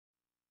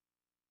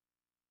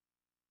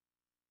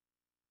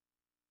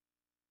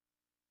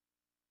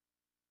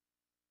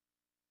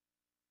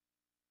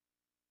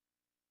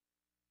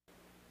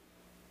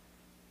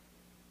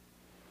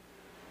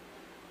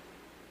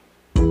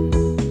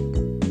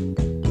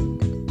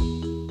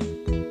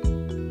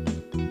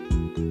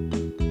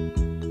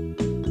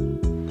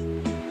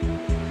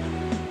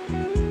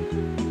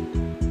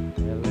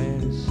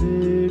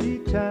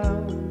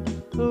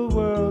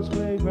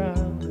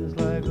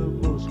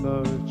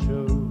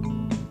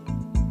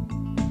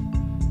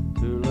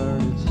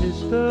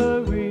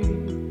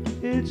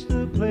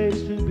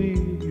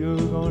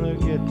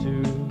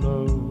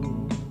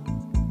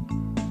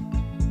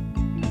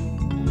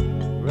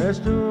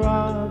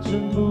Restaurants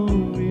and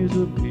movies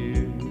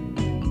appear,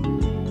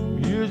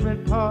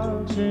 amusement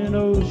parks and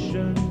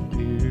ocean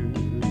piers,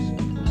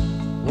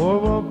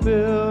 war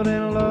built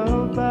and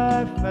loved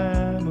by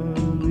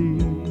family.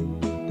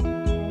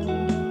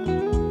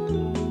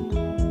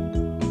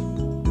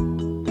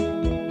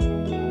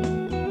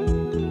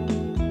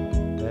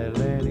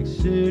 Atlantic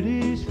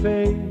City's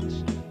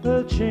face,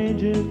 a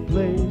changing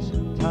place,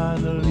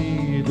 time to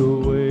lead the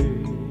way.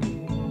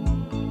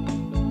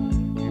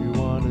 You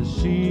want to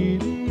see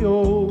the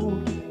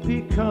old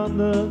become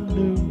the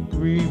new,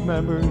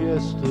 remember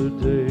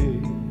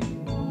yesterday.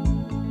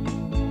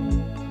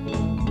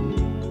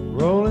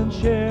 Rolling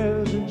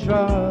chairs and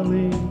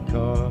trolley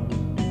cars,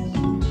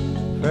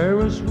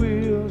 Ferris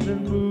wheels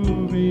and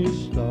movie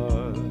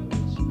stars,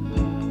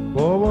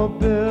 both were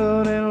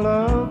built and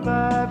loved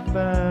by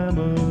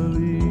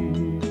family.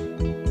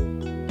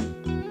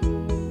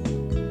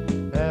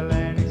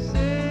 Atlantic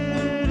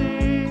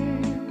City,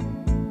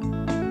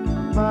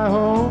 my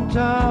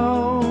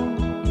hometown.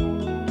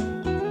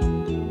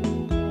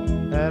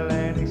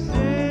 Atlantic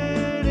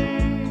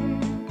City,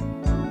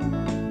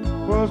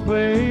 world's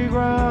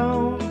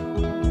playground.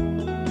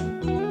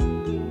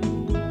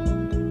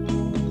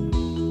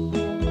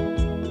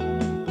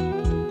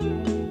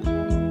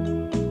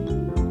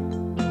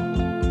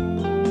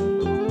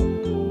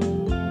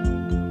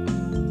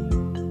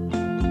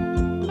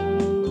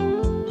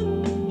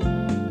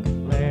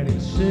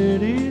 Atlantic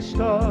City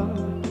star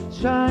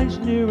shines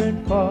near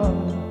and far,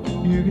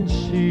 you can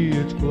see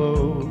its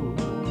glow.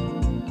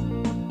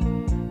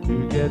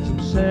 You get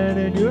some sand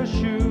in your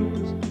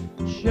shoes,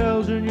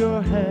 shells in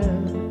your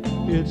hand,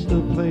 it's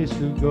the place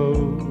to go.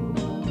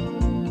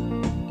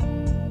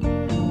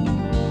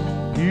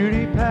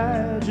 Beauty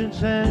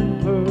pageants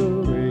and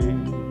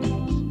parades,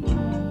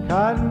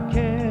 cotton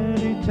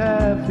candy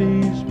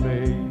taffies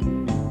made,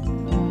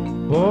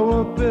 both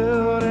were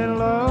built and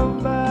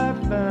loved by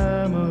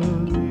family.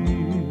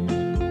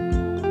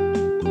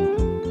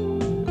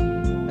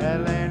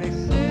 Atlantic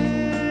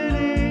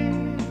City,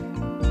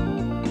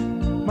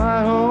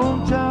 my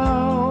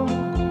hometown.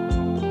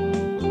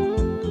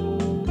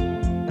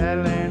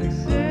 Atlantic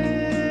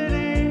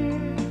City,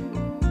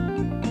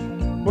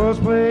 world's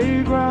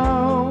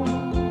playground.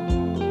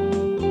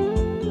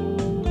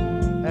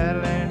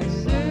 Atlantic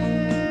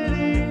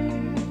City,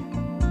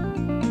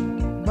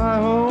 my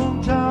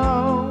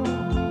hometown.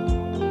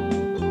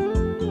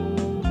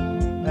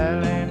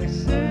 Atlantic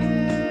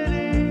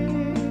City,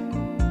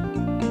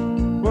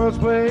 world's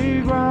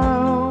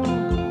playground.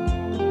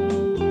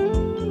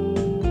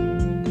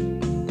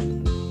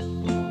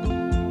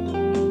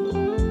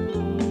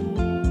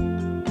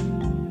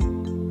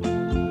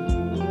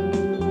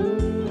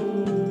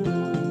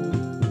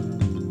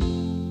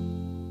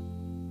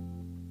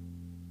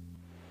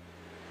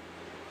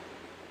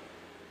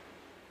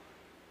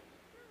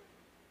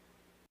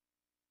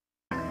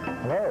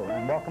 Hello,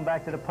 and welcome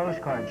back to the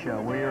Postcard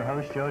Show. We're your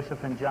hosts,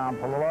 Joseph and John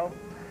Polillo.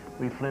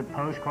 We flip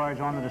postcards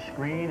onto the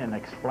screen and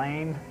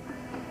explain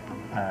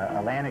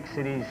Atlantic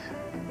City's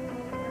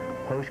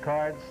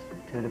postcards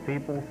to the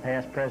people,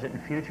 past, present,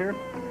 and future.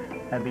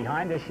 And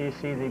behind us, you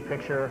see the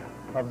picture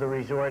of the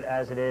resort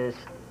as it is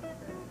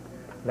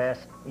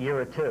last year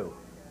or two,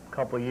 a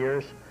couple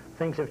years.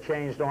 Things have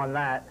changed on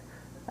that.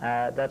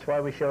 That's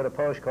why we show the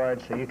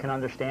postcards, so you can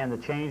understand the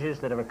changes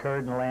that have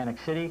occurred in Atlantic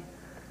City.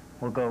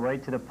 We'll go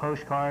right to the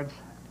postcards,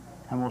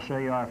 and we'll show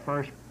you our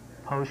first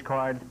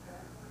postcard.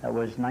 That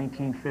was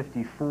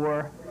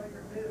 1954.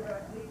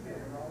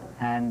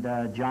 And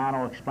John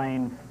will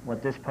explain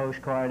what this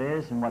postcard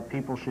is and what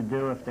people should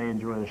do if they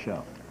enjoy the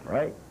show.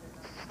 Right.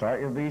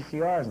 Start your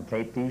VCRs and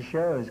tape these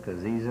shows,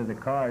 because these are the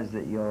cards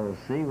that you'll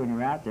see when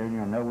you're out there, and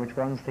you'll know which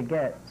ones to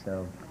get.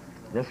 So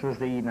this was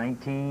the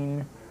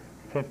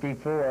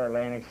 1954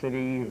 Atlantic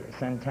City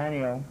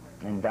Centennial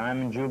and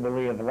Diamond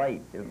Jubilee of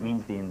Light. It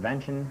means the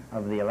invention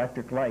of the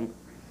electric light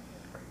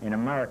in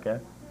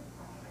America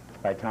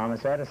by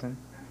Thomas Edison.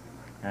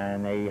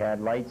 And they had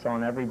lights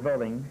on every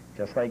building,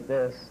 just like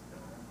this,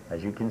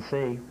 as you can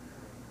see,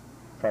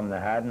 from the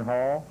Haddon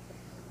Hall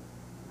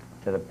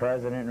to the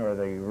President or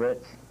the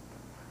Ritz.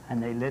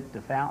 And they lit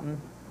the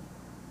fountain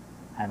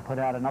and put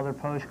out another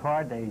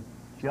postcard. They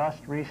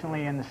just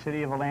recently in the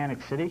city of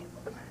Atlantic City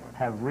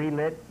have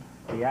relit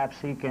the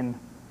Absecon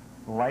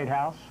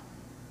Lighthouse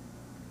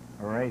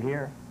right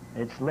here.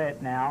 It's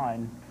lit now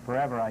and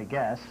forever, I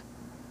guess,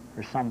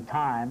 for some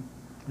time.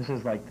 This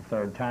is like the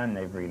third time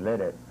they've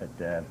relit it,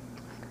 but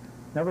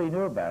nobody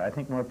knew about it. I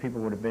think more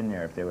people would have been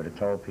there if they would have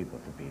told people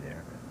to be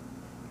there, but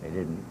they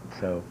didn't.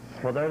 So,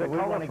 well, they're the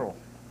colorful.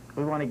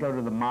 We want to go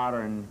to the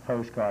modern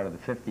postcard of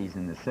the 50s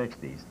and the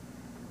 60s.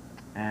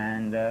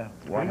 And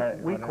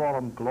we call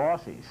them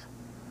glossies.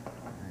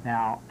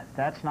 Now, if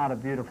that's not a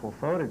beautiful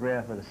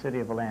photograph of the city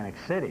of Atlantic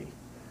City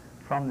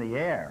from the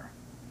air,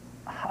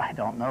 I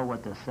don't know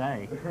what to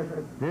say.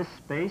 This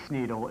Space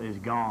Needle is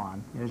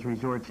gone. There's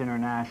Resorts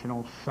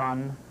International,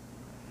 Sun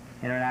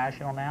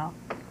International now.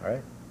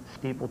 Right.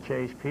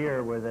 Steeplechase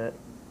Pier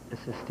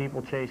this is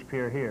Steeplechase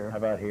Pier here. How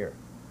about here?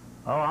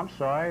 Oh, I'm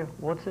sorry.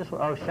 What's this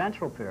one? Oh,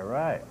 Central Pier,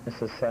 right. This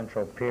is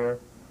Central Pier.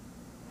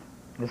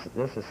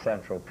 This is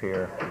Central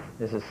Pier.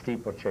 This is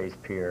Steeplechase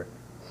Pier,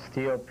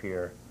 Steel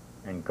Pier,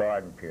 and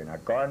Garden Pier. Now,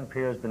 Garden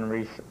Pier has been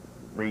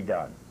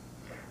redone.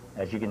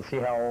 As you can see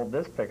how old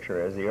this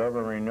picture is, the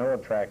urban renewal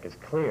track is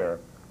clear,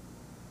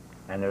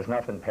 and there's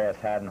nothing past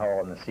Haddon Hall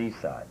on the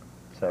seaside.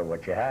 So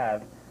what you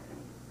have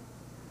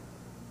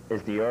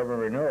is the urban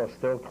renewal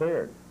still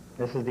cleared.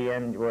 This is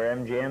where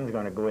MGM is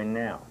going to go in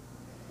now.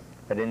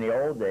 But in the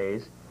old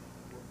days,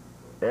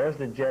 there's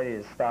the jetty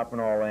that's stopping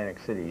all Atlantic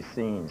City's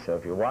scenes. So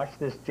if you watch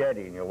this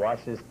jetty and you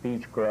watch this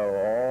beach grow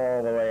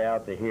all the way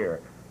out to here,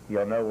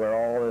 you'll know where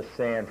all this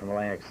sand from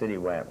Atlantic City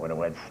went when it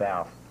went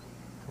south.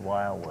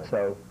 Wildwood.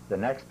 So the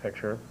next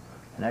picture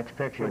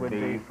would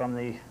be from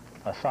the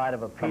side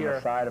of a pier. From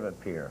the side of a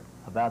pier.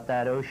 About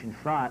that ocean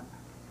front.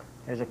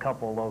 There's a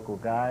couple of local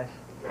guys.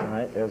 All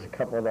right, there's a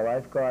couple of the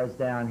lifeguards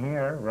down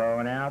here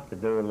rowing out to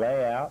do a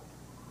layout.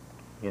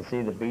 You can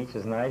see the beach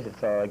is nice.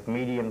 It's all like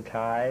medium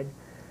tide.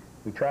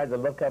 We tried to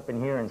look up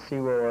in here and see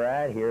where we're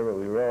at here, but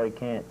we really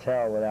can't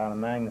tell without a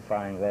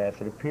magnifying glass.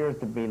 It appears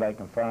to be like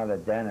in front of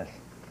the dentist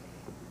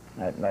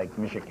at like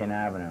Michigan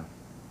Avenue.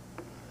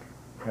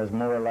 There's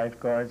more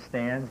lifeguard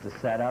stands to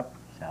set up.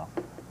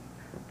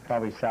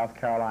 Probably South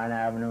Carolina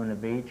Avenue and the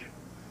beach.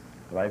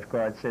 The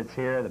lifeguard sits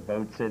here, the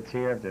boat sits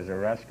here. If there's a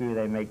rescue,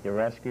 they make the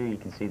rescue. You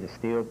can see the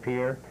Steel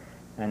Pier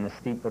and the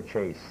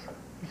Steeplechase.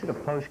 These are the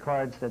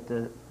postcards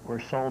that were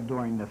sold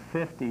during the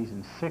 50s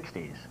and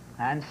 60s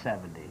and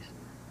 70s.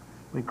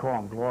 We call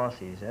them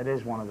glossies. That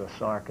is one of the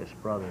Sarkis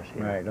brothers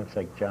here. Right, looks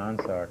like John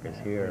Sarkis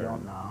here. We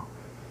don't know.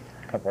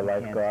 A couple of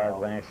lifeguards,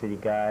 Atlantic City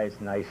guys,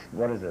 nice,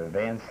 what is it, a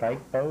Van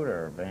Dyke boat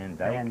or a Van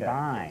Dyke? Van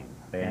Dyne.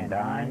 Van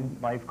Dyne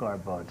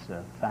lifeguard boats.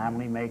 The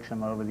family makes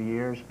them over the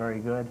years, very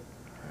good.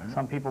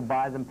 Some people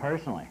buy them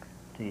personally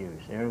to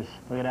use.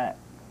 Look at that.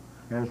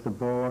 There's the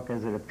bulwark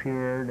as it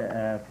appeared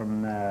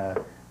from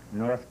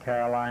North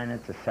Carolina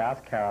to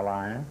South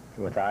Carolina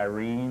with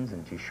Irene's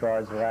and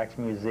Touchard's Wax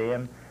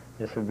Museum.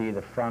 This would be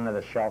the front of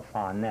the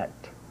Chalfonnet.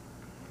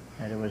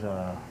 And there was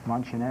a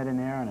luncheonette in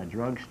there and a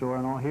drugstore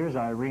and all. Here's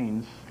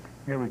Irene's.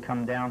 Here we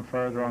come down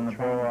further on the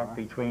bulwark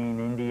between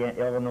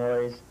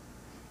Illinois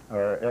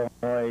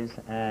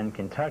and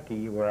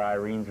Kentucky, where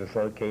Irene's was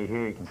located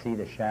here. You can see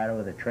the shadow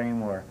of the train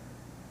war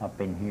up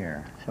in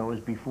here. So it was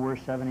before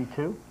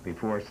 72?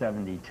 Before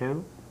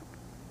 72.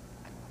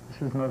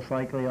 This was most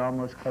likely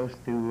almost close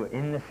to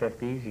in the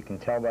 50s. You can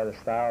tell by the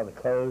style of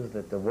the clothes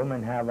that the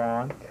women have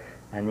on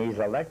and these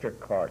electric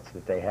carts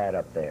that they had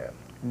up there.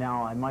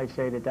 Now, I might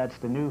say that that's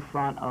the new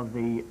front of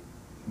the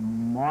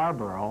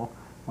Marlboro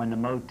when the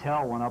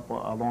motel went up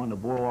along the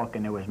boardwalk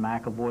and there was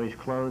McAvoy's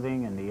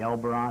Clothing and the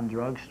Elberon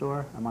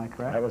drugstore. Am I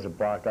correct? That was a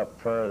block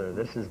up further.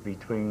 This is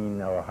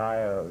between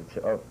Ohio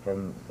to,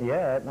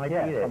 it might be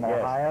it. From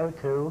Ohio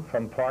to?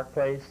 From Park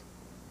Place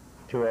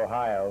to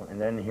Ohio,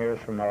 and then here's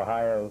from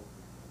Ohio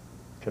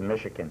to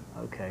Michigan.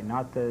 Okay,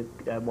 not the,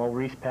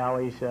 Reese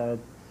Pally's,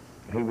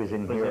 he was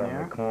in here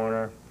on the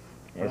corner.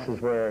 This is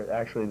where,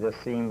 actually, this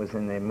scene was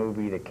in the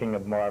movie The King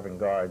of Marvin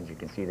Gardens. You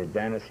can see the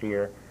dentist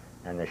here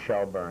and the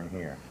Shelburne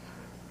here.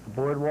 The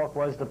boardwalk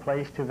was the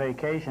place to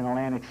vacation.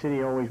 Atlantic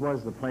City always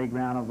was the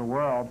playground of the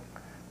world.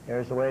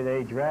 There's the way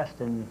they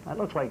dressed, and that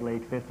looks like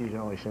late 50s,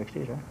 early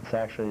 60s, right? It's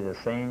actually the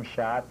same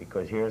shot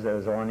because here's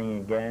those awning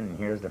again, and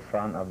here's the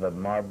front of the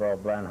Marlboro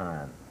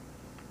Blenheim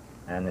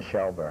and the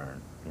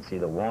Shelburne. You can see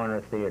the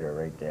Warner Theater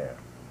right there.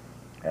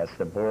 That's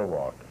the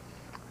boardwalk.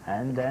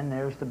 And then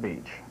there's the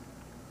beach.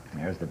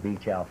 There's the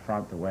beach out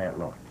front, the way it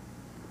looked.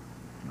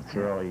 It's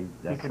really,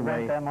 that's you could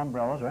rent them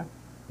umbrellas, right?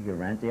 You could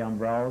rent the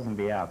umbrellas and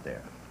be out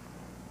there.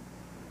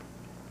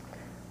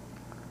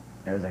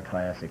 There's a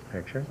classic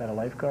picture. Is that a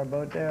lifeguard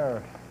boat there,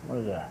 or what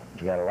is that?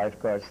 You got a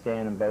lifeguard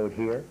standing boat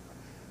here.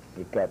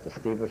 You've got the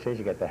steeplechase,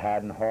 you got the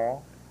Haddon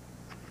Hall.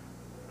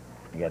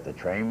 You got the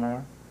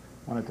Traymore.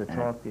 Wanted to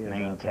talk to you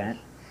main about tent.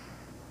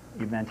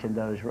 You mentioned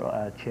those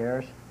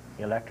chairs,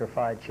 the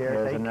electrified chairs.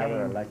 There's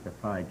another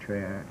electrified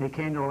chair. They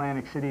came to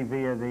Atlantic City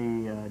via the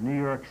New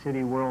York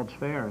City World's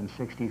Fair in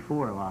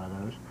 '64, a lot of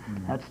those.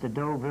 That's the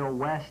Deauville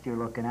West you're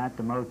looking at,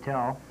 the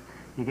motel.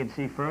 You can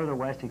see further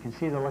west, you can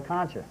see the La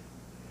Concha.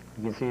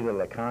 You can see the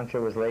La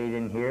Concha was laid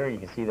in here. You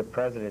can see the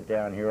President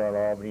down here on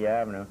Albany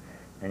Avenue.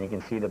 And you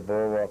can see the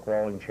boardwalk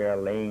rolling chair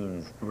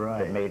lanes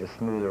that made a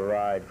smoother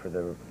ride for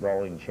the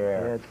rolling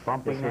chair. Yeah, it's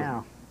bumpy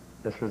now.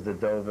 This was the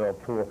Deauville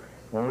pool.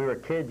 When we were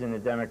kids and the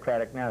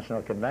Democratic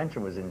National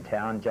Convention was in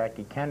town,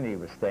 Jackie Kennedy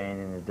was staying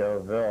in the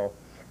Deauville,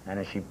 and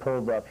as she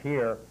pulled up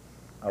here,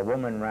 a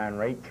woman ran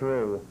right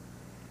through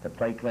the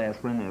plate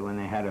glass window when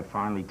they had to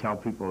finally tell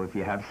people, if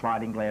you have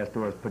sliding glass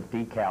doors, put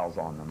decals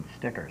on them.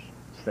 Stickers.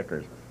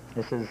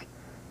 This is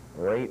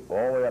right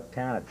all the way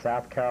uptown at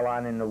South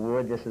Carolina in the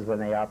Wood. This is when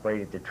they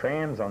operated the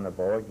trams on the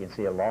board. You can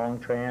see a long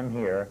tram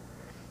here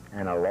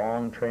and a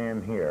long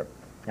tram here.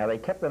 Now, they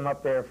kept them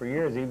up there for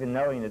years, even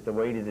knowing that the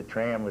weight of the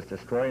tram was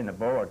destroying the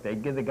bulwark.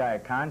 They'd give the guy a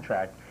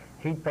contract.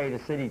 He'd pay the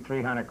city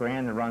 $300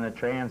 grand to run the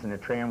trams, and the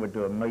tram would do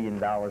 $1 million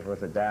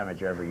worth of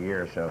damage every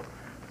year. So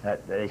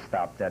they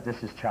stopped that.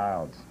 This is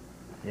Childs.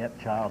 Yep,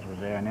 Childs was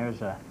there, and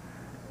there's a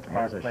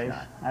There's a place.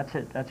 shot. That's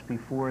it. That's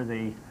before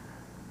the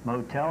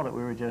motel that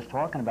we were just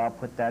talking about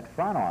put that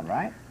front on,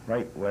 right?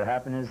 Right. What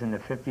happened is in the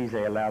 50s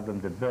they allowed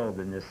them to build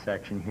in this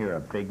section here a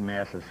big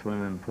massive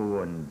swimming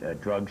pool and a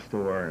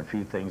drugstore and a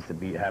few things to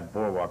have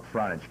boardwalk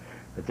frontage.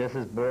 But this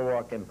is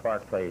Boardwalk and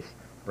Park Place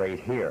right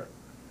here.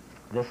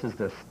 This is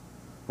the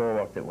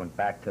boardwalk that went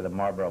back to the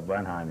Marlboro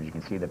Blenheim. As you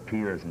can see the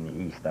piers in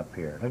the east up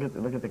here.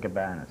 Look at the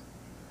cabanas.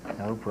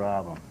 No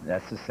problem.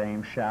 That's the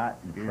same shot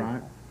in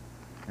front.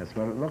 That's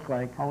what it looked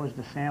like. How was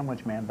the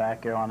sandwich man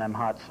back there on them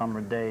hot summer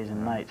days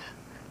and nights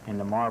in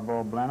the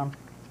Marlboro Blenheim?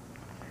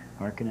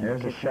 Working in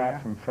There's the a kitchen shot there?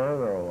 from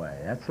further away.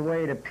 That's the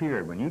way it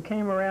appeared. When you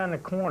came around the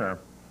corner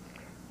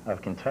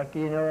of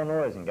Kentucky and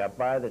Illinois and got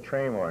by the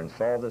train wharf and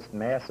saw this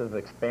massive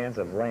expanse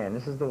of land,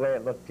 this is the way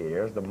it looked to you.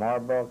 There's the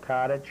Marlboro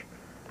Cottage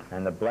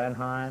and the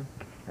Blenheim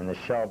and the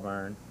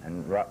Shelburne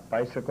and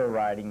bicycle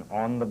riding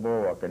on the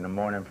boardwalk in the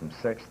morning from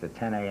 6 to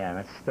 10 a.m.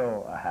 It's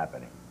still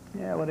happening.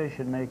 Yeah, well, they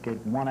should make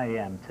it 1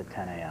 a.m. to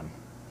 10 a.m.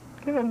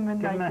 Give them Give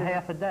midnight them a to,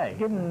 half a day.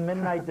 give them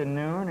midnight to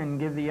noon and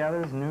give the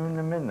others noon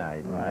to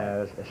midnight.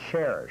 Right.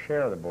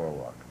 Share the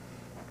boardwalk.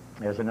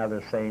 There's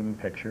another same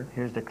picture.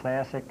 Here's the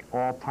classic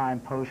all-time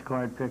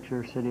postcard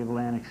picture, City of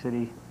Atlantic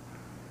City,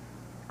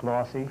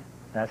 glossy.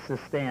 That's the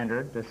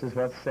standard. This is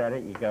what set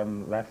it. You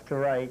come left to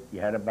right. You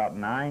had about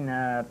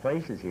 9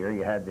 places here.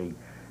 You had the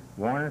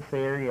Warner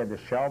Theater, you had the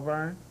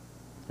Shelburne,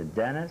 the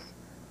Dennis,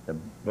 the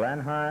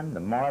Blenheim, the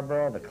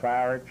Marlboro, the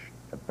Claridge,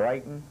 the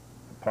Brighton,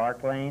 the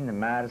Park Lane, the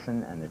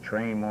Madison, and the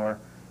Traymore,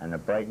 and the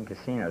Brighton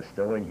Casino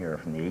still in here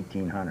from the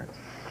 1800s.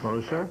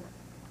 Closer.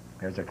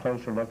 Here's a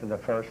closer look at the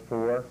first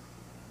 4.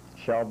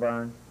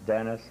 Shelburne,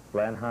 Dennis,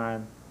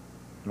 Blenheim,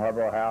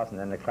 Marlboro House, and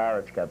then the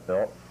Claridge got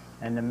built.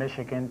 And the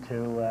Michigan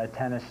to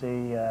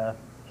Tennessee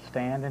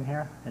stand in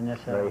here, in this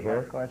Right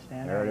here. postcard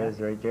stand. There it area. is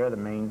right there, the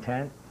main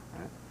tent.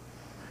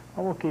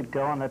 Well, we'll keep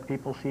going, let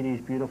people see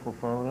these beautiful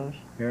photos.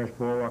 Here's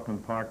Boardwalk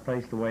and Park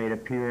Place, the way it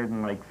appeared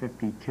in like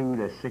 52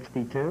 to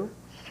 62.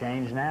 It's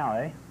changed now,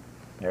 eh?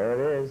 There it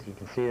is. You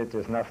can see that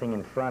there's nothing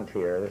in front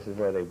here. This is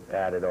where they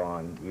added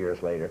on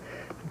years later.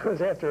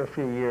 Because after a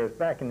few years,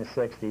 back in the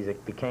 60s,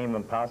 it became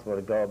impossible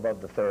to go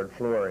above the 3rd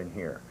floor in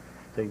here.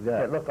 Dig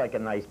It looked like a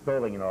nice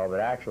building and all,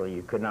 but actually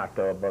you could not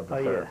go above the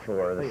 3rd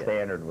floor. The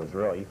standard was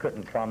real. You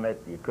couldn't plumb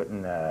it. You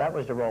couldn't... That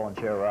was the rolling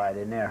chair ride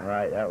in there.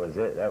 Right, that was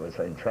it. That was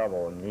in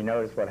trouble. And you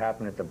notice what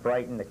happened at the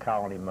Brighton, the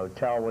Colony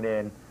Motel went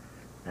in,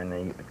 and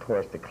of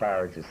course the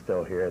Claridge is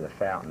still here, the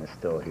Fountain is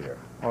still here.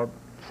 Well,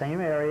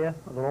 same area,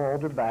 a little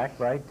older back,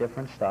 right?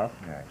 Different stuff.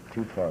 All right,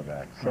 too far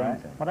back. Same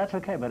Right. thing. Well, that's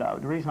okay, but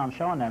the reason I'm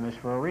showing them is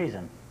for a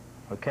reason.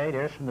 Okay,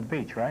 there's from the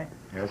beach, right?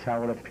 There's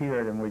how it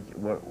appeared, and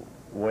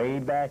way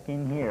back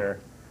in here,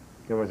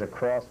 there was a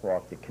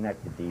crosswalk that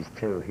connected these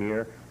two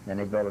here. Then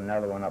they built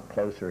another one up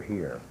closer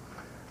here.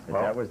 But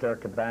Well- that was their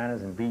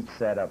cabanas and beach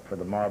setup for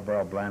the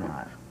Marlboro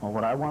Blenheim. Well,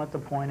 what I wanted to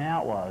point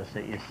out was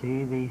that you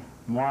see the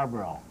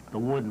Marlboro, the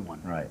wooden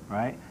one, Right.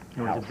 right?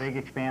 There was House. a big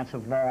expanse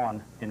of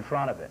lawn in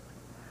front of it.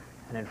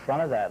 And in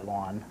front of that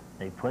lawn,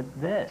 they put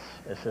this.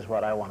 This is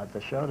what I wanted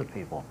to show to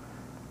people.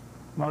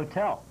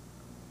 Motel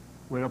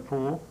with a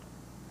pool.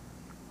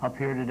 Up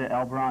here to the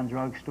Elbron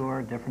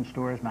drugstore, different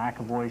stores,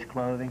 McAvoy's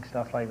clothing,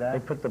 stuff like They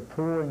that. put the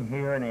pool in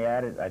here, and they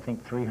added, I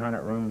think,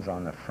 300 rooms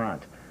on the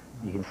front.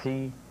 You can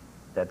see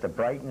that the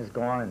Brighton is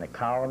gone and the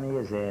Colony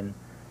is in,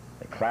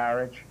 the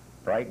Claridge,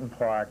 Brighton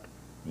Park.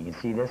 You can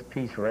see this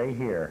piece right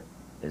here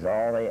is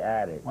all they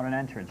added What an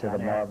entrance to on the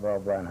there. Marlboro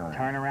Blenheim.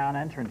 Turnaround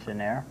entrance in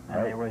there. And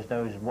Right. there was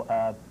those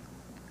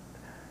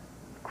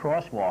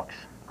crosswalks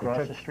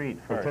across the street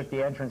They first. took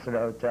the entrance of the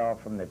hotel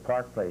from the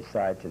Park Place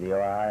side to the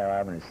Ohio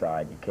Avenue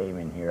side. You came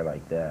in here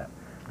like that.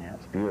 Yeah.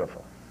 It's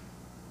beautiful.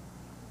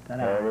 Then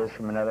There it is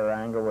from another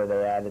angle where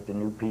they added the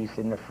new piece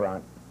in the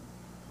front.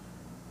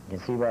 You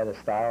can see by the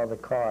style of the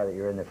car that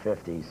you're in the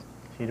 50s.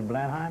 See the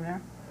Blenheim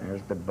there?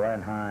 There's the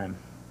Blenheim.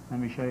 Let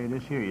me show you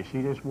this here. You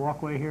see this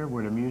walkway here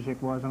where the music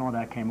was and all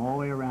that came all the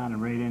way around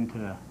and right into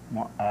the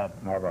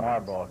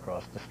Marlboro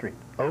across the street.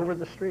 Over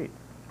the street.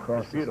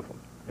 Across It's beautiful.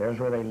 There's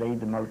where they laid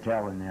the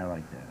motel in there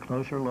like that.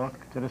 Closer look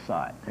to the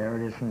side. There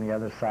it is from the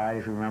other side.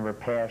 If you remember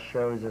past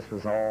shows, this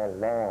was all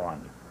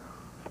lawn.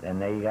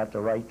 And they got the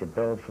right to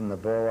build from the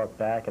boardwalk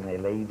back, and they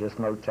laid this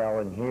motel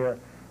in here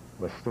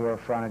with store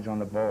frontage on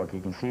the boardwalk.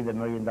 You can see the $1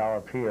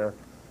 Million Pier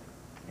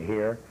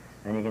here,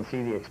 and you can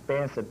see the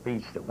expansive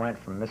beach that went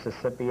from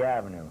Mississippi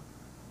Avenue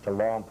to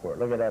Longport.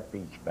 Look at that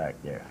beach back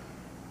there.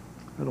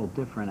 Little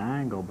different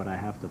angle, but I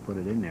have to put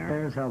it in there.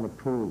 There's how the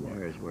pool looked.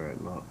 There's where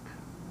it looked.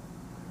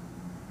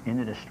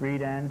 Into the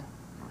street end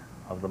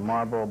of the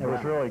Marlboro It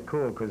was Blenheim. really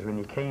cool because when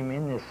you came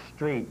in this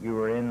street, you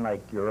were in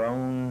like your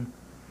own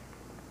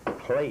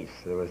place.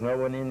 There was no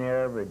one in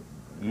there but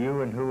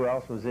you and who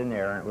else was in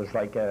there, and it was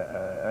like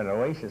an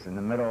oasis in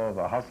the middle of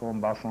a hustle and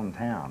bustle in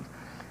town.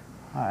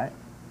 All right.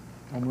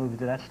 We'll move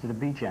to that's to the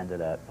beach end of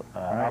that,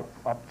 right.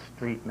 up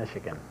Street,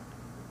 Michigan.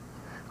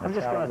 I'm That's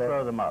just how going it to throw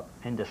looked. them up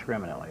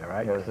indiscriminately, all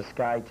right? There's the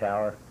Sky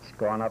Tower. It's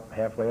gone up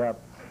halfway up.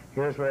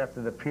 Here's where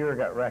after the pier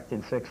got wrecked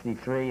in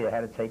 '63, they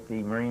had to take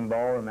the marine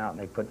ballroom out, and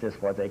they put this,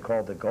 what they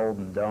called the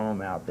Golden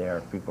Dome out there,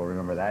 if people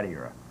remember that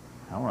era.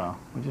 Oh, well,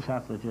 we just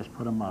have to just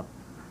put them up.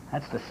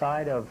 That's the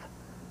side of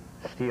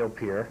Steel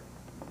Pier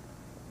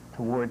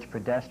towards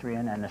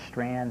Pedestrian and the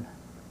Strand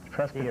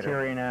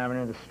Presbyterian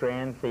Avenue, the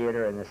Strand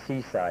Theater, and the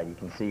Seaside. You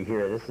can see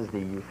here, this is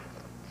the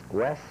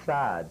west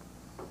side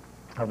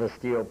of the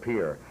Steel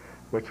Pier,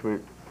 which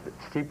would,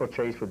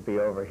 Steeplechase would be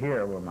over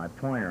here where my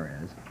pointer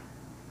is.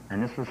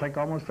 And this was like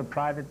almost a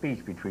private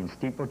beach between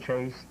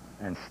Steeplechase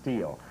and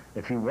Steel.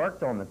 If you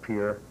worked on the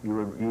pier, you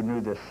knew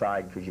this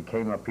side because you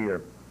came up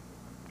here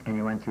and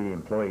you went through the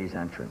employees'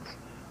 entrance.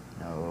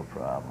 No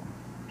problem.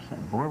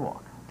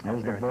 Boardwalk.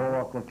 There's the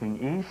boardwalk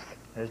looking east.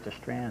 There's the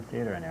Strand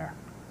Theater in there.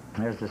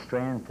 There's the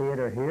Strand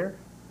Theater here.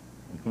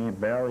 You can't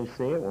barely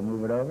see it. We'll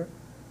move it over.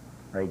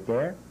 Right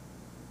there.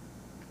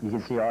 You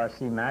can see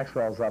R.C.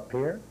 Maxwell's up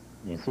here.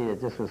 You can see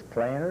that this was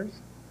Planters.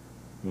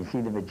 You can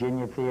see the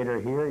Virginia Theater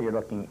here. You're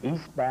looking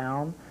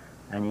eastbound.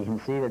 And you can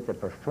see that the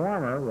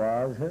performer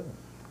was who?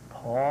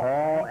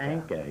 Paul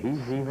Anka.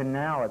 He's even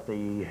now at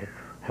the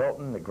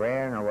Hilton, the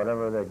Grand, or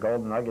whatever the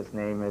Golden Nuggets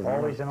name is.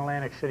 Always in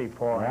Atlantic City,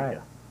 Paul Right.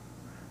 Anka.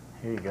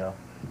 Here you go.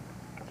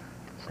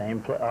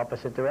 Same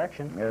opposite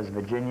direction. There's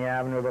Virginia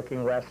Avenue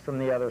looking west from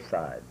the other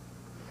side.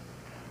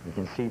 You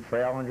can see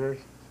Frailinger's,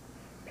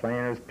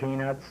 Planters,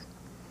 Peanuts.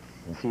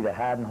 You can see the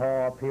Haddon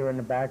Hall up here in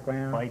the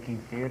background. Viking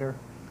Theater.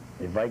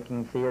 The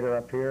Viking Theater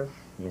up here.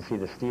 You can see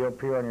the Steel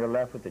Pier on your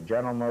left with the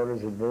General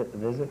Motors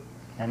visit.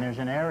 And there's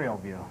an aerial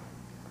view.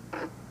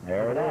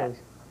 There Look at it is.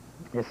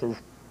 This is,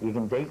 you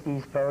can date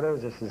these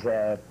photos. This is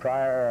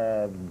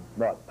prior,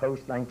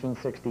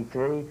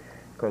 post-1963,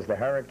 because the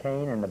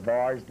hurricane and the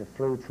barge that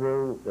flew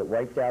through, that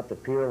wiped out the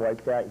pier,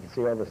 wiped out, you can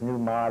see all this new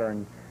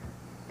modern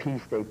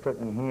piece they put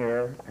in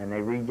here, and they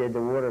redid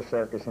the water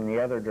circus in the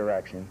other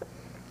direction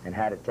and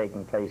had it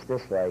taking place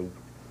this way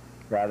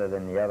rather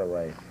than the other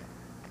way.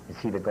 You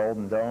see the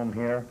Golden Dome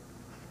here.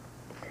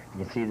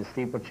 You can see the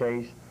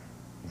Steeplechase.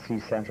 You can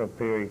see Central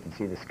Pier. You can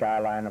see the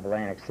skyline of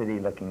Atlantic City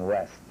looking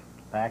west.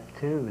 Back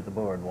to the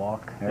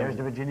boardwalk. There's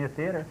the Virginia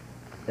Theater.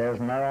 There's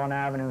Maryland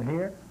Avenue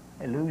here.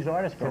 Hey, Lou's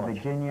Artist The Village.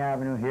 Virginia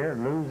Avenue here.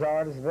 Lou's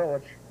Artist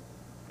Village.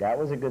 That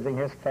was a good thing.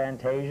 Here's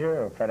Fantasia,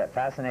 or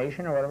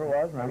Fascination, or whatever it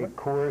was, remember?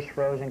 Coors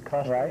Frozen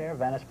Custard Right. there,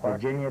 Venice Park.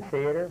 Virginia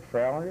Theater,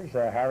 Frailinger's,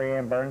 Harry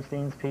Ann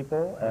Bernstein's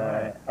people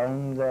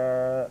owned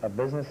a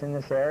business in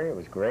this area. It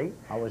was great.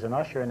 I was an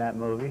usher in that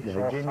movie. The Saw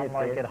Virginia Some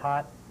Like Theater. It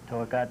Hot,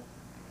 till it got,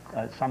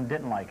 some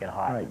didn't like it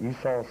hot. Right, you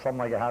saw Something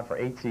Like It Hot for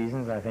 8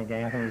 seasons. I think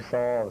Anthony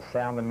saw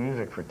Sound of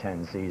Music for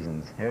 10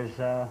 seasons. Here's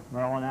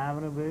Maryland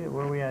Avenue.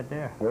 Where are we at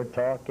there? We're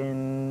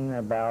talking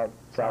about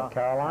South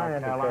Carolina,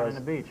 South Carolina because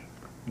and the beach.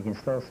 you can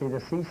still see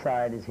the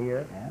Seaside is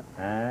here, Yep.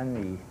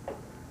 and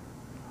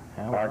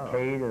the Oh,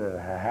 arcade of the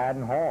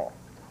Haddon Hall.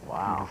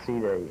 Wow. You can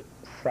see the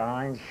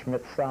signs,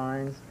 Schmidt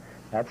signs.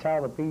 That's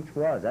how the beach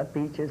was. That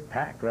beach is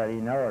packed, whether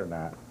you know it or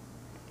not.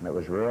 It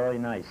was really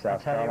nice, South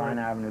That's how they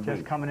Carolina were Avenue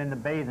just Beach. coming in the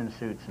bathing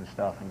suits and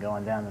stuff and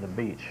going down to the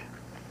beach.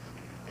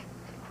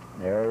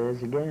 There it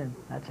is again.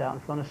 That's out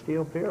in front of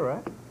Steel Pier,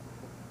 right?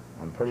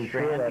 I'm pretty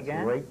sure Strand that's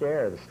again? right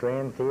there. The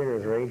Strand Theater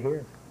is right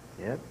here.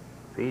 Yep.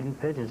 Feeding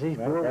pigeons. These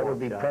That boardwalk would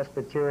be shots.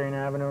 Presbyterian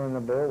Avenue and the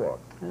Boardwalk.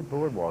 They're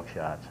boardwalk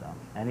shots,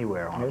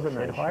 anywhere on There's those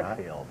a nice shot.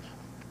 Hartfields.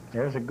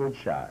 There's a good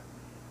shot.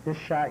 This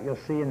shot you'll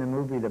see in the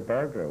movie The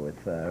Burglar with,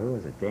 who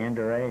was it, Dan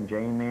DeRay and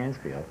Jane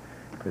Mansfield.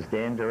 Because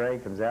Dan DeRay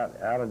comes out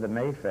of the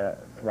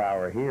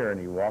Mayflower here and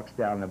he walks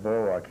down the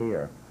boardwalk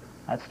here.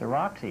 That's the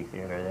Roxy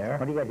Theater there.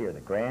 What do you got here? The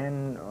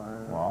Grand,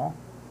 Well,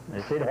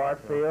 it's Sid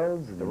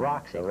Hartfield's, and the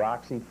Roxy. the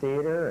Roxy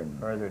Theater, and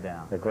Further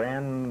down. the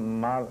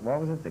Grand, what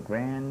was it? The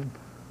Grand,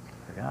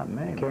 Forgot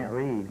me. I can't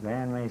read,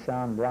 Grand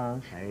Maison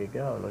Blanche. There you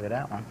go. Look at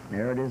that one.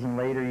 There it is in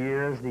later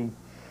years.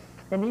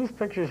 In these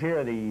pictures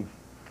here, the $1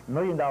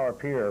 Million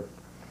Pier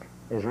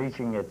is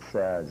reaching its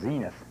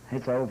zenith.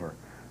 It's over.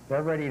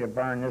 They're ready to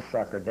burn this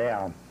sucker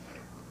down.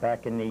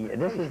 Back in the,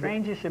 this is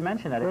Strange you should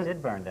mention that. It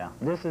did burn down.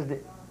 this is the,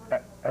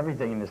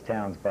 everything in this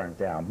town's burnt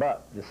down.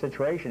 But the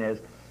situation is,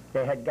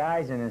 they had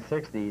guys in the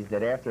 60s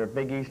that after a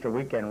big Easter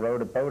weekend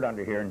rode a boat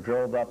under here and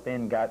drilled up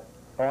in, got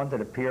onto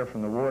the pier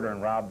from the water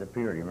and robbed the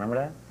pier. Do you remember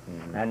that?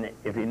 Mm-hmm. And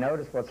if you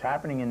notice what's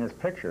happening in this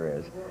picture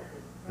is,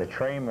 the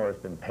Traymore has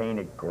been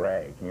painted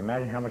gray. Can you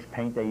imagine how much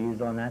paint they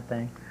used on that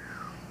thing?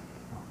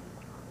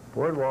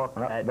 Boardwalk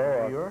at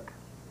Boardwalk. New York.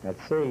 Let's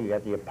see, you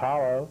got the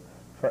Apollo,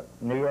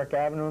 New York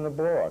Avenue and the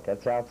Boardwalk.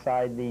 That's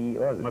outside the,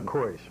 what was it?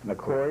 McCoy's.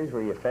 McCoy's,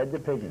 where you fed the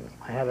pigeons.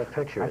 I have a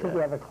picture I of think that.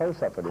 we have a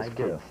close-up of this I kid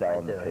do.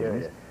 selling I the do. Here it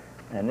pigeons. is.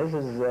 And this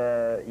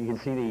is, you can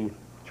see the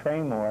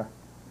Traymore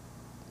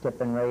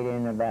dipping right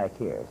in the back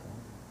here.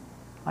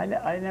 I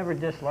never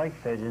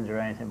disliked pigeons or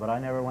anything, but I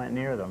never went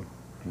near them.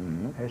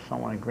 Mm-hmm. There's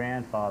someone, a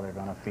grandfather,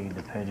 going to feed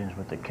the pigeons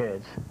with the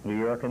kids. New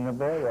York and the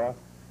Boardwalk.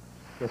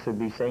 This would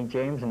be St.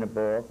 James and the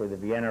Boardwalk, where the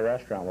Vienna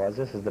restaurant was.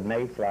 This is the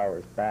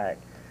Mayflower's back.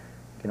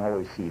 You can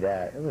always see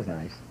that. It was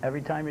nice.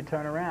 Every time you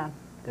turn around,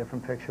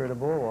 Different picture of the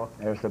boardwalk.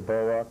 There's the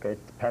boardwalk at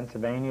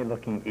Pennsylvania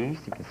looking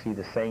east. You can see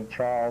the St.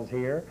 Charles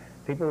here.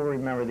 People will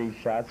remember these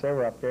shots. They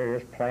were up there.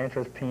 Here's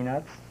Planter's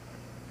Peanuts.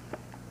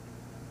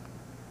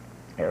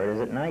 There it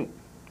is at night.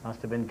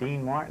 Must have been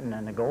Dean Martin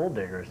and the Gold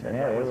Diggers. Yeah,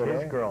 that was they were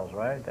his there. girls,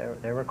 right?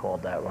 They were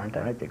called that, weren't they?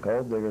 Right, the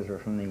Gold Diggers were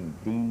from the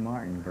Dean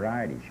Martin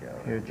variety show.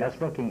 You're Just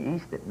just- looking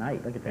east at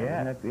night. Look at that. Yeah.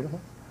 Isn't that beautiful?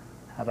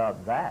 How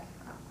about that?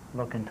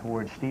 Looking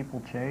towards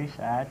Steeplechase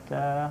at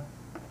off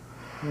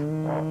the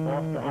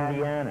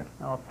Indiana.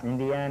 Off,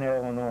 Indiana,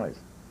 Illinois.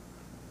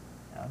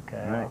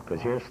 okay. Right,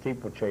 because here's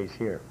Steeplechase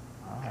here.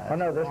 that's Oh,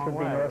 no, a this long would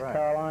be way, North right.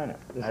 Carolina.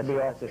 This That's would be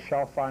right. off the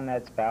Shelf on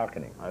Net's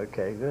balcony.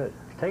 Okay, good.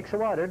 Takes a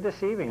while. They're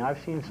deceiving. I've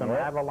seen some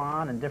Yeah.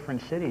 Avalon and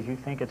different cities. You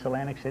think it's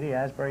Atlantic City,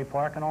 Asbury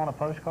Park, and on a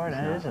postcard,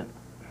 and it It's not. isn't.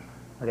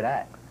 Look at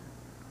that.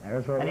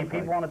 There's what it Any looks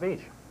people like. on the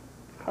beach?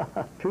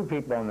 2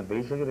 people on the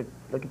beach.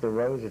 Look at the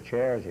rows of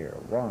chairs here.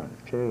 1,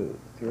 2,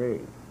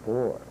 3,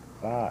 4,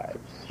 5,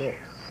 6,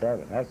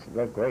 7. That's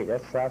great.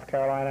 That's South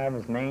Carolina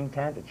Avenue's main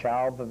tent, the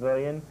Child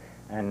Pavilion,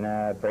 and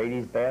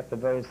Brady's Bath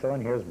Pavilion still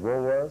in. Here's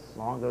Woolworths.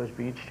 Longo's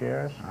beach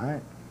chairs. All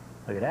right,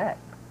 Look at that.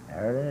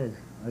 there it is.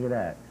 Look at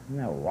that. Isn't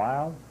that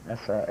wild?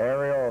 That's an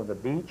aerial of the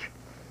beach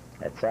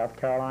at South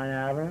Carolina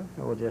Avenue.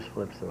 We'll just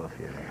flip through a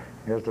few.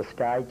 Here's the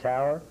Sky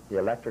Tower, the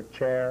electric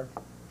chair.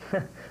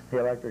 The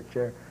electric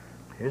chair.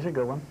 Here's a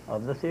good one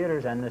of the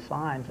theaters and the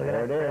signs. Look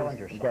There at that it Trailer is.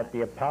 You sign. got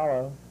the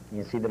Apollo.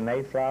 You can see the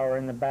Mayflower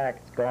in the back.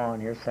 It's gone.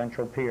 Here's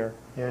Central Pier.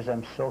 Here's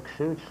them silk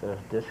suits, the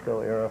disco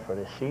era for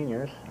the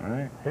seniors. All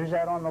right. Who's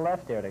that on the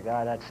left there? The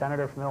guy, that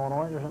senator from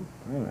Illinois or something?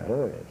 I don't know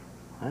who it is.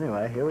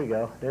 Anyway, here we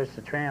go. There's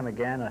the tram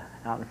again,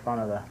 out in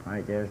front of the... All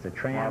right, there's the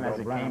tram Marlboro as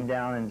it Brennan. came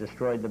down and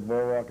destroyed the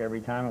boardwalk.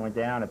 Every time it went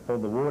down, it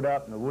pulled the wood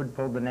up, and the wood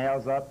pulled the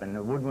nails up, and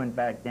the wood went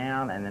back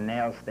down, and the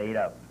nails stayed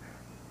up.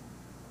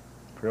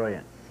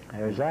 Brilliant.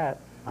 There's that.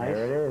 Nice.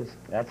 There it is.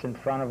 That's in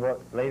front of what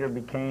later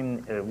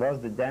became, it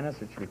was the Dennis,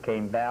 which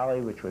became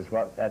Valley, which was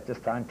what, at this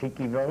time,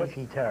 Tiki Village.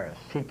 Tiki Terrace.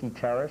 Tiki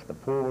Terrace. The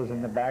pool was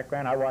in the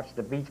background. I watched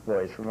the Beach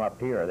Boys from up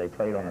here. They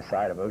played on the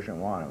side of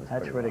Ocean One. It was That's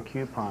pretty where the wild.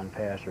 coupon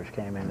passers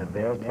came in to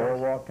There's bid.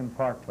 Boardwalk and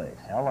Park Place.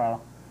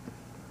 Hello.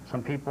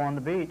 Some people on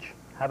the beach.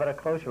 How about a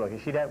closer look? You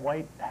see that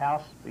white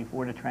house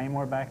before the train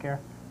were back here?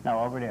 No,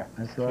 over there.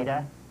 That's See the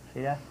that?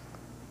 See that?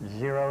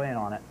 Zero in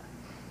on it.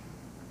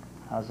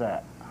 How's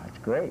that? That's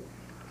great.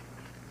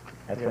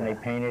 That's when they Yeah.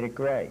 painted it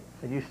gray.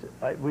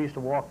 We used to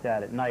walk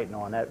that at night and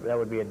on. That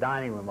would be a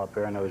dining room up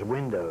there and those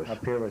windows.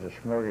 Up here was a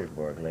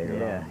smorgasbord later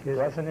Yeah. on.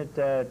 Wasn't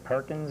it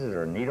Perkins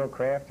or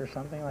Needlecraft or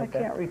something I like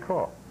can't that?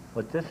 recall.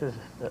 But this is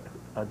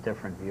a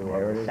different view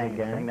There of it the is same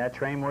again. thing. That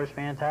train was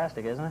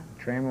fantastic, isn't it?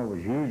 Tramway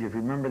was huge. If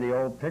you remember the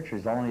old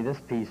pictures, only this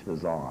piece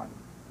was on.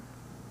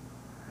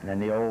 And then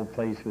the old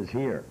place was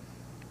here.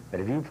 But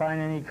if you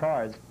find any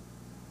cards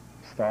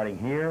starting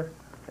here,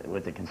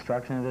 with the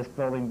construction of this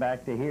building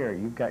back to here,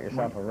 you've got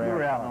yourself a We rare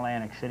were out in card.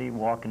 Atlantic City,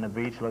 walking the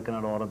beach, looking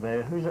at all the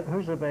babes.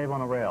 Who's the babe on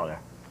the rail there?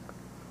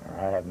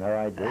 I have no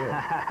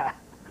idea.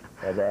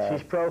 But,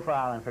 She's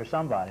profiling for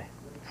somebody.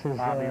 this is,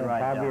 Bobby Rydell.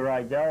 Bobby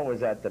Rydell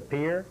was at the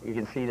pier. You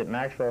can see that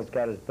Maxwell's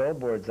got his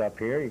billboards up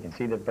here. You can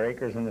see the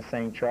breakers in the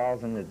St.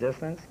 Charles in the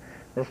distance.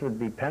 This would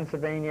be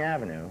Pennsylvania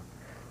Avenue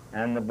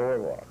and the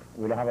boardwalk.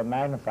 We don't have a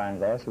magnifying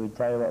glass, so we'd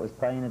tell you what was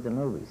playing at the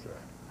movies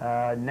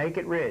here.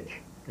 Naked Ridge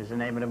is the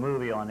name of the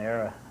movie on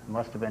there.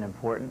 Must have been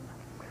important.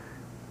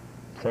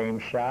 Same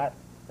shot.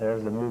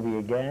 There's the movie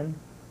again.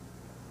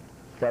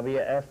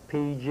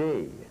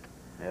 WFPG.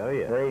 Oh,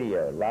 yeah.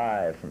 Radio,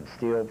 live from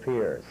Steel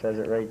Pier. It says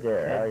it right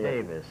there. Ed How you-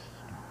 Davis.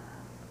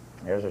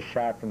 There's a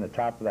shot from the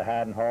top of the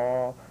Haddon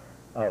Hall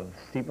of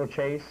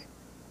Steeplechase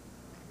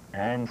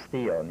and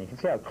Steel. And you can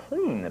see how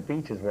clean the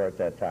beaches were at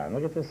that time.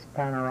 Look at this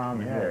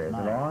panorama Yeah, here. it's Is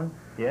nice. it on?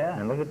 Yeah,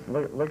 And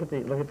look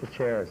at the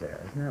chairs there.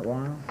 Isn't that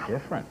wild?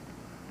 different.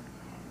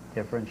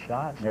 Different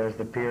shots. There's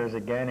the piers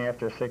again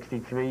after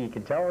 63. You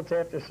can tell it's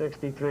after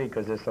 63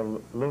 because this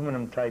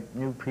aluminum type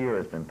new pier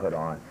has been put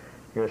on.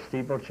 Here's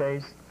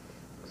Steeplechase,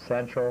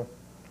 Central,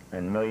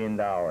 and $1 Million.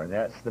 And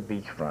that's the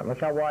beachfront.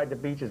 Look how wide the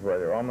beaches were.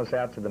 They're almost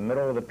out to the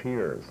middle of the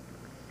piers.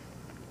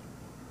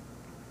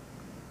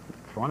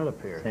 Front of the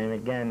pier. And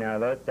again, now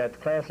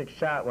that classic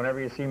shot,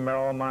 whenever you see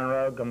Marilyn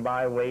Monroe come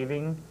by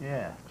waving,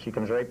 Yeah. she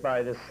comes right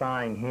by this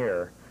sign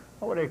here.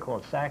 What were they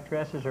called? Sack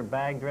dresses or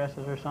bag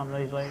dresses or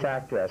something these ladies?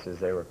 Sack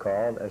dresses, they were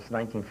called. That's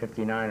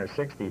 1959 or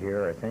 60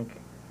 here, I think.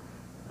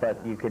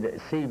 But you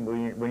could see,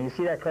 when you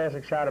see that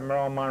classic shot of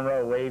Marilyn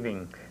Monroe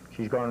waving,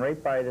 she's going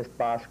right by this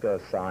Bosco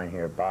sign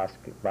here,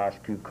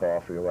 Bosco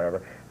Coffee or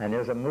whatever. And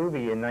there's a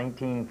movie in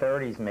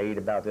 1930s made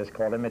about this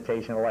called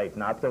Imitation of Life.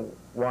 Not the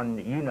one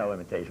that you know,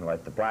 Imitation of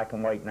Life, the black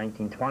and white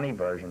 1920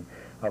 version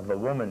of the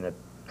woman that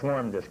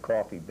formed this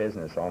coffee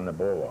business on the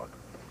boardwalk.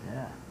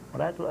 Yeah.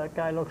 Well, that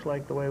guy looks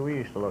like the way we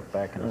used to look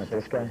back in the 60s.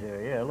 This guy?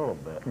 Here. Yeah, a little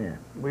bit. Yeah.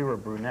 We were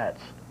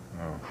brunettes.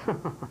 Oh.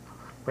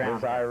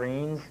 Brown. There's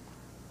Irene's.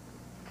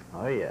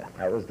 Oh, yeah.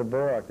 That was the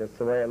boardwalk. That's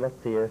the way it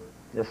looked to you.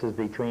 This is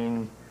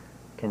between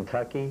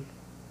Kentucky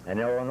and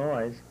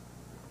Illinois.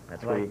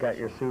 That's where you got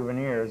your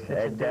souvenirs. It's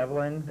Ed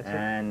Devlin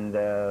and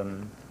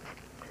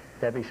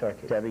Debbie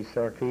Sarkis. Debbie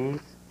Sarkis.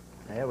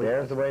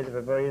 There's the way the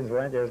pavilions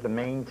went. There's the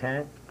main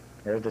tent.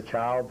 There's the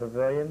child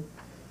pavilion.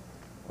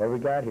 What do we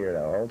got here,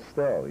 though? Hold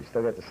still. We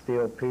still got the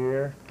steel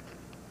pier,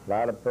 a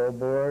lot of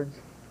billboards.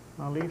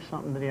 I'll leave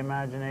something to the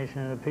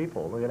imagination of the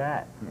people. Look at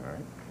that. All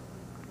right.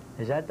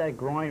 Is that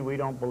groin we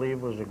don't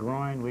believe was a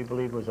groin? We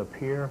believe was a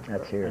pier?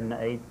 That's here. In the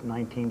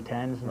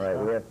 1910s and Right,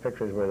 stuff? we have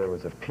pictures where there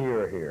was a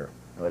pier here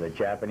with a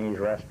Japanese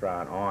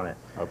restaurant on it.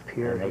 A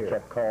pier And they here.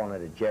 kept calling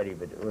it a jetty,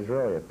 but it was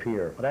really a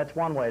pier. Well, that's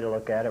one way to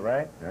look at it,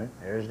 right? Right.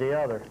 There's the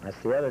other.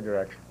 That's the other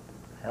direction.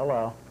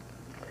 Hello.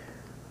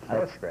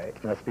 That's great.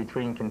 That's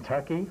between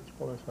Kentucky. Let's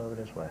pull this over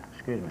this way.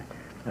 Excuse me.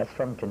 That's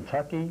from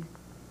Kentucky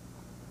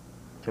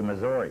to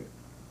Missouri.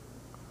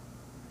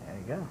 There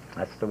you go.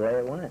 That's the way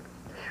it went.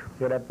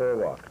 Look at that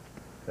boardwalk.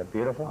 Is that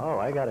beautiful? Oh,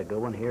 I got a good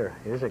one here.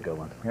 Here's a good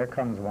one. Here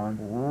comes one.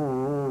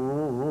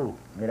 Ooh.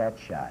 Look at that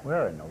shot.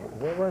 Where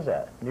was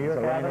that? New York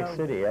Atlantic Avenue?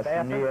 City. That's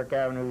the New York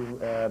Avenue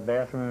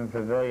bathroom and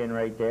pavilion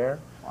right there.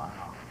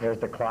 Wow. There's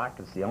the clock.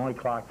 It's the only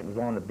clock that was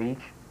on the beach.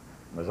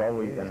 It was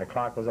always, and the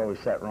clock was always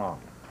set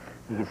wrong.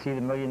 You can see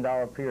the $1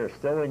 Million Pier is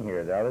still in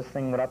here. Now, this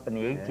thing went up in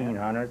the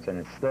 1800s, and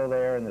it's still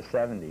there in the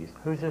 70s.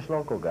 Who's this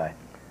local guy?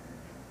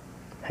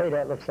 Hey,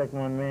 that looks like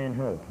one man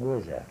who? Who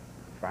is that?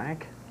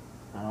 Frank?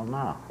 I don't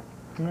know.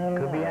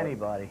 Could be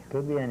anybody.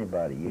 Could be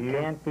anybody. You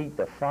Yeah. can't beat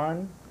the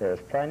fun. There's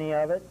plenty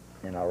of it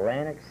in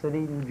Atlantic City,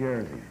 New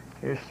Jersey.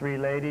 Here's three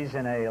ladies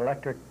in a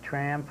electric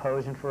tram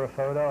posing for a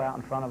photo out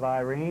in front of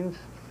Irene's.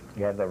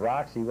 You have the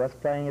Roxy. What's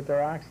playing at the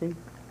Roxy?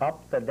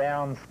 Up the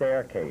down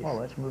staircase. Oh,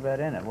 let's move that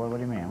in it. What do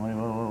you mean?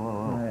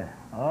 Whoa. Yeah.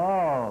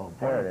 Oh,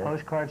 boy, There it the is.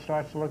 postcard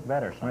starts to look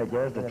better. Right, sometimes.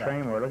 there's the Look at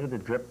train where look at the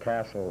drip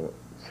castle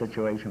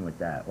situation with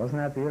that.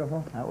 Wasn't that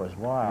beautiful? That was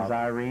There's wild.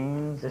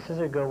 Irene's. This is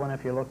a good one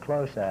if you look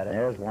close at it.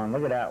 There's one.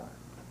 Look at that one.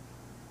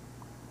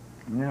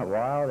 Isn't that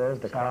wild? There's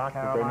the South clock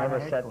that they Carolina never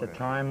set the headquarters.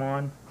 time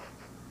on.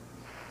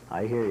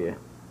 I hear you.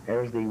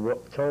 There's the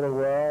Total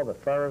World, the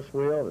Ferris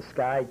wheel, the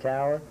Sky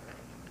Tower.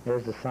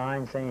 There's the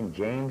sign saying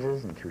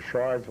James's and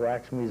Touchard's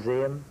Wax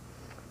Museum.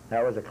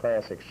 That was a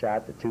classic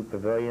shot, the two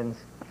pavilions.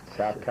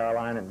 South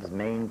Carolina's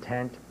main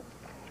tent.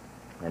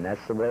 And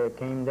that's the way it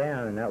came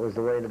down, and that was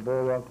the way the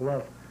boardwalk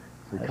looked.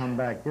 So we come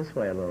back this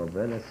way a little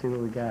bit. Let's see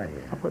what we got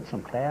here. I'll put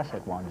some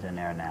classic ones in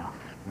there now.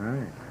 All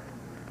right.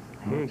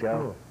 Here you go.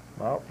 Cool.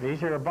 Well,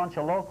 these are a bunch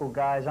of local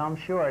guys, I'm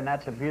sure, and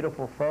that's a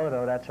beautiful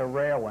photo. That's a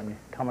rare one. You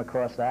come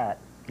across that.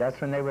 That's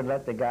when they would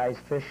let the guys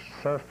fish,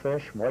 surf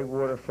fish,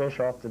 whitewater fish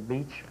off the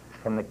beach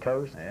from the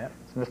coast. Yeah.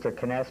 It's Mr.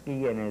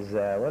 Kineski and his,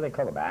 what do they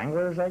call them,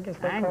 anglers, I guess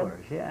they call them?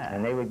 Anglers, yeah.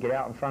 And they would get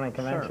out in front of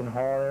Convention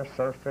Hall there,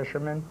 surf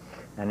fishermen,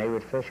 and they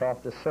would fish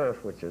off the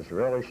surf, which is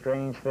really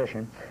strange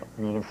fishing.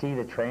 And you can see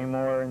the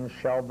Traymore and the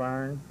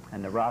Shelburne,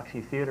 And the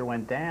Roxy Theater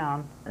went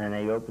down. and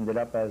they opened it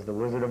up as the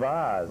Wizard of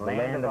Oz, the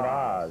Land of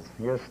Oz.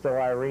 Here's still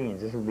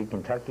Irene's. This would be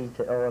Kentucky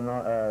to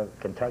Illinois,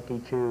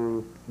 Kentucky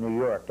to New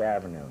York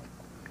Avenue.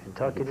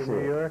 Kentucky You to can see New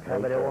it York. How right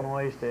about there.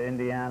 Illinois to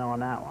Indiana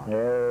on that one?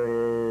 There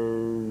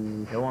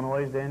is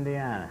Illinois to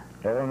Indiana.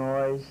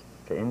 Illinois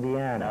to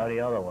Indiana. No, the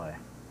other way.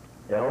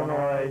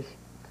 Illinois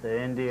to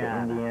to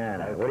Indiana.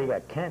 Indiana. Okay. What do you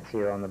got? Kent's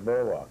here on the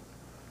boardwalk.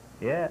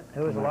 Yeah,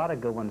 there was a lot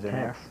of good ones in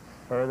there. Kent's.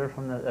 Further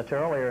from that's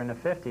earlier in the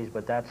 50s,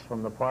 but that's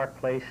from the Park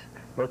Place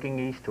looking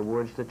east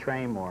towards the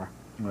Traymore.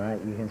 Right,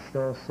 you can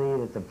still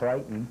see that the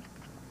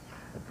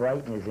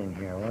Brighton is in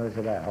here. Where is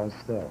it at? Hold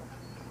still.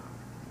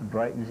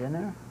 Brighton's in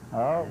there?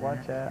 Oh,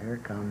 watch out. Here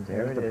it comes.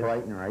 There There's it the is.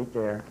 Brighton right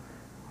there.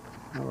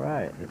 All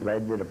right. It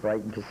led to the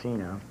Brighton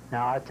Casino.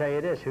 Now, I'll tell you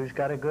this. Who's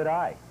got a good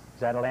eye? Is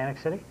that Atlantic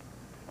City?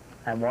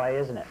 And why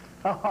isn't it?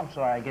 Oh, I'm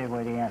sorry. I gave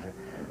away the answer.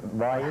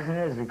 Why isn't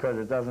it? Is because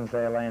it doesn't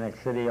say Atlantic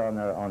City on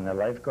the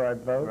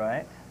lifeguard boat.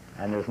 Right.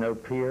 And there's no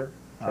pier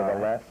to All the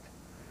right. left.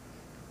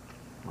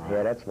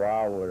 Yeah, that's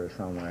Wildwood or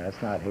somewhere.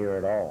 That's not here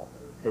at all.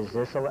 Is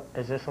this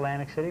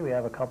Atlantic City? We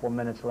have a couple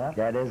minutes left.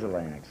 That is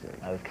Atlantic City.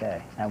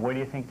 Okay. And where do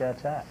you think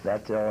that's at?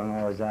 That's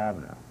Illinois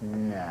Avenue.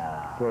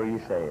 No. Where do you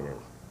say it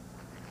is?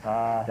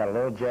 Got a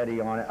little jetty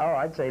on it. Oh,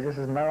 I'd say this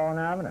is Maryland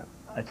Avenue.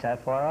 It's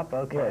that far up?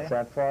 Okay. Yeah, it's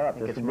that far up.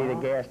 Think This it's would be the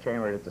wrong? gas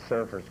chamber that the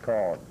surfers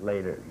called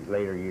later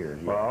years.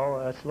 Yeah.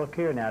 Well, let's look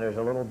here now. There's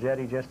a little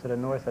jetty just to the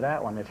north of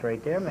that one. It's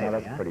right there, maybe. Oh,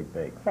 that's huh? pretty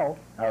big. Oh,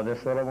 Oh,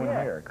 this little one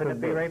yeah. here. Couldn't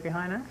it be right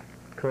behind that?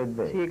 Could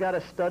See, be. you got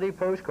to study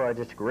postcards.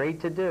 It's great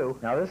to do.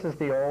 Now, this is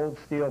the old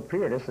steel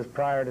pier. This is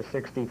prior to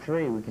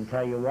 '63. We can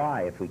tell you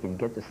why. If we can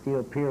get the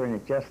steel pier in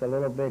it just a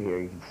little bit here,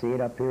 you can see it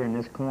up here in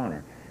this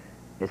corner.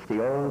 It's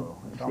the old,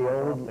 it's it's the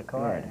almost old, off the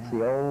card, it's yeah.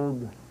 the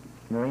old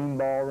marine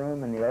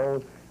ballroom and the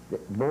old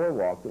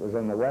boardwalk that was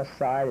on the west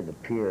side of the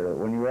pier.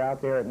 When you were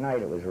out there at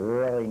night, it was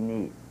really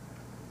neat.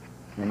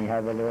 And you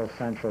have a little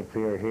central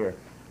pier here.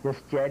 This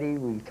jetty,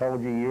 we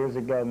told you years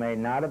ago, may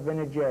not have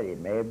been a jetty. It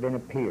may have been a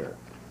pier.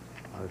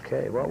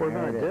 Okay, what we're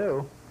There going to it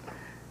is. do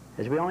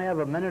is we only have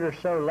a minute or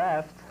so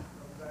left.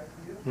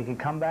 You can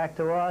come back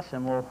to us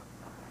and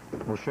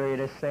We'll show you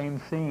this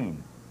same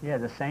scene yeah,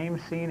 the same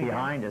scene again.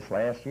 behind us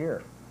last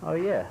year. Oh,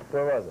 yeah.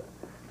 Where was it?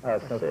 Oh,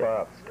 it's so That's it. far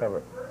up. It's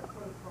covered.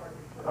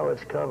 Oh,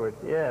 it's covered.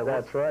 Yeah,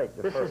 That's right.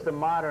 This is the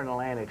modern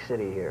Atlantic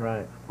City here.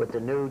 Right. With the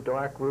new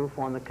dark roof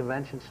on the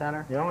convention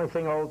center. The only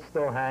thing old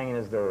still hanging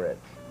is the Ritz.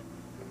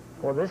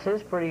 Well, this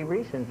is pretty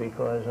recent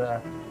because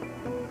I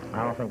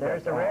don't think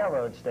there's that's the on.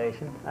 railroad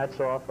station. That's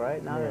off,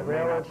 right? Now Yeah, the it may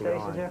railroad not be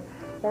station's on. here.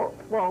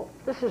 Well,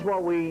 this is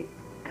what we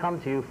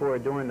come to you for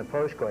during the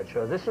postcard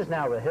show. This is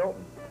now the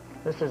Hilton.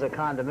 This is a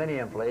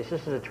condominium place.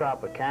 This is a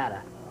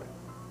Tropicana.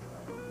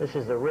 This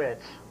is the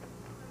Ritz.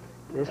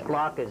 This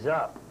block is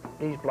up.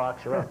 These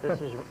blocks are up. This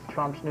is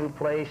Trump's new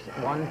place,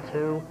 1,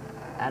 2,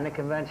 and the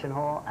convention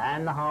hall,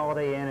 and the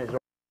Holiday Inn is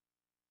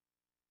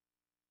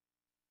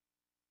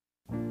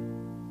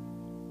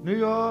New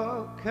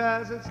York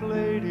has its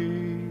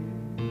lady,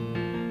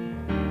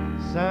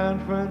 San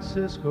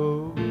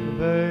Francisco the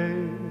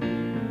Bay,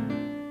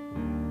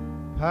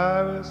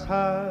 Paris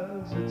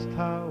has its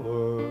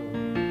tower,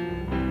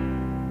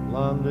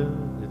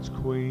 London its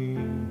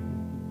queen.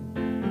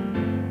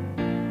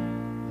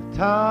 The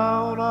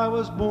town I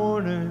was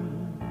born in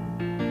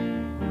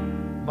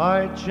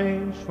might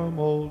change from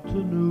old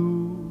to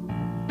new.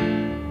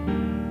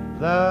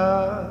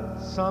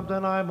 That's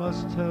something I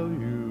must tell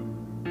you.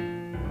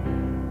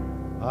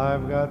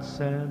 I've got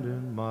sand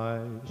in my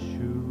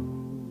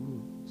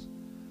shoes.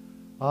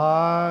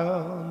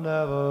 I'll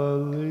never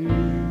leave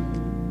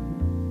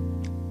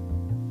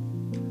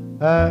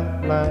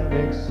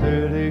Atlantic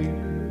City.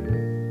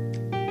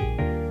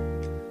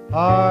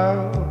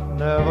 I'll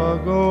never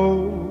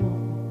go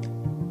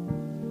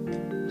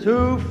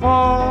too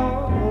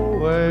far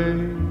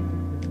away.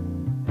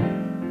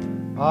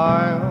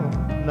 I'll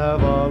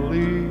never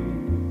leave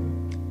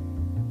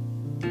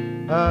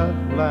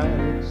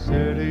Atlantic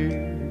City.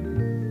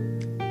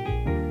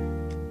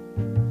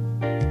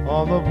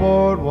 On the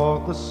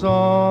boardwalk, the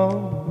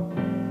song,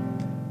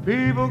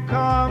 people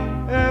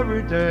come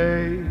every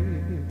day,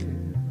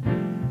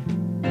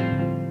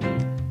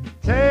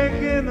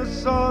 taking the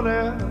salt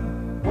air,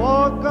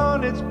 walk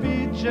on its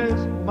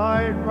beaches,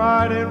 might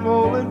ride in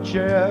rolling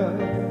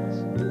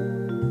chairs.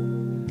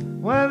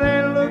 When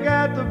they look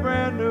at the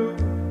brand new,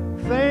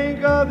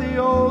 think of the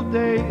old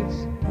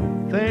days,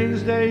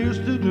 things they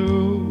used to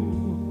do.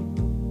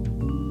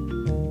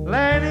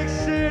 Atlantic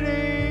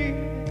City,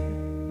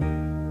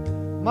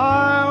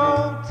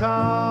 my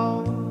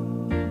hometown,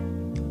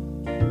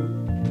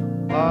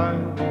 I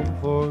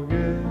won't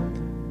forget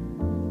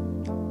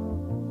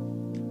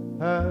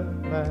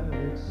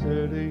Atlantic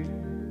City.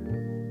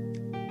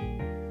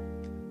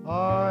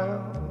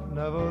 I'll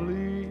never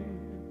leave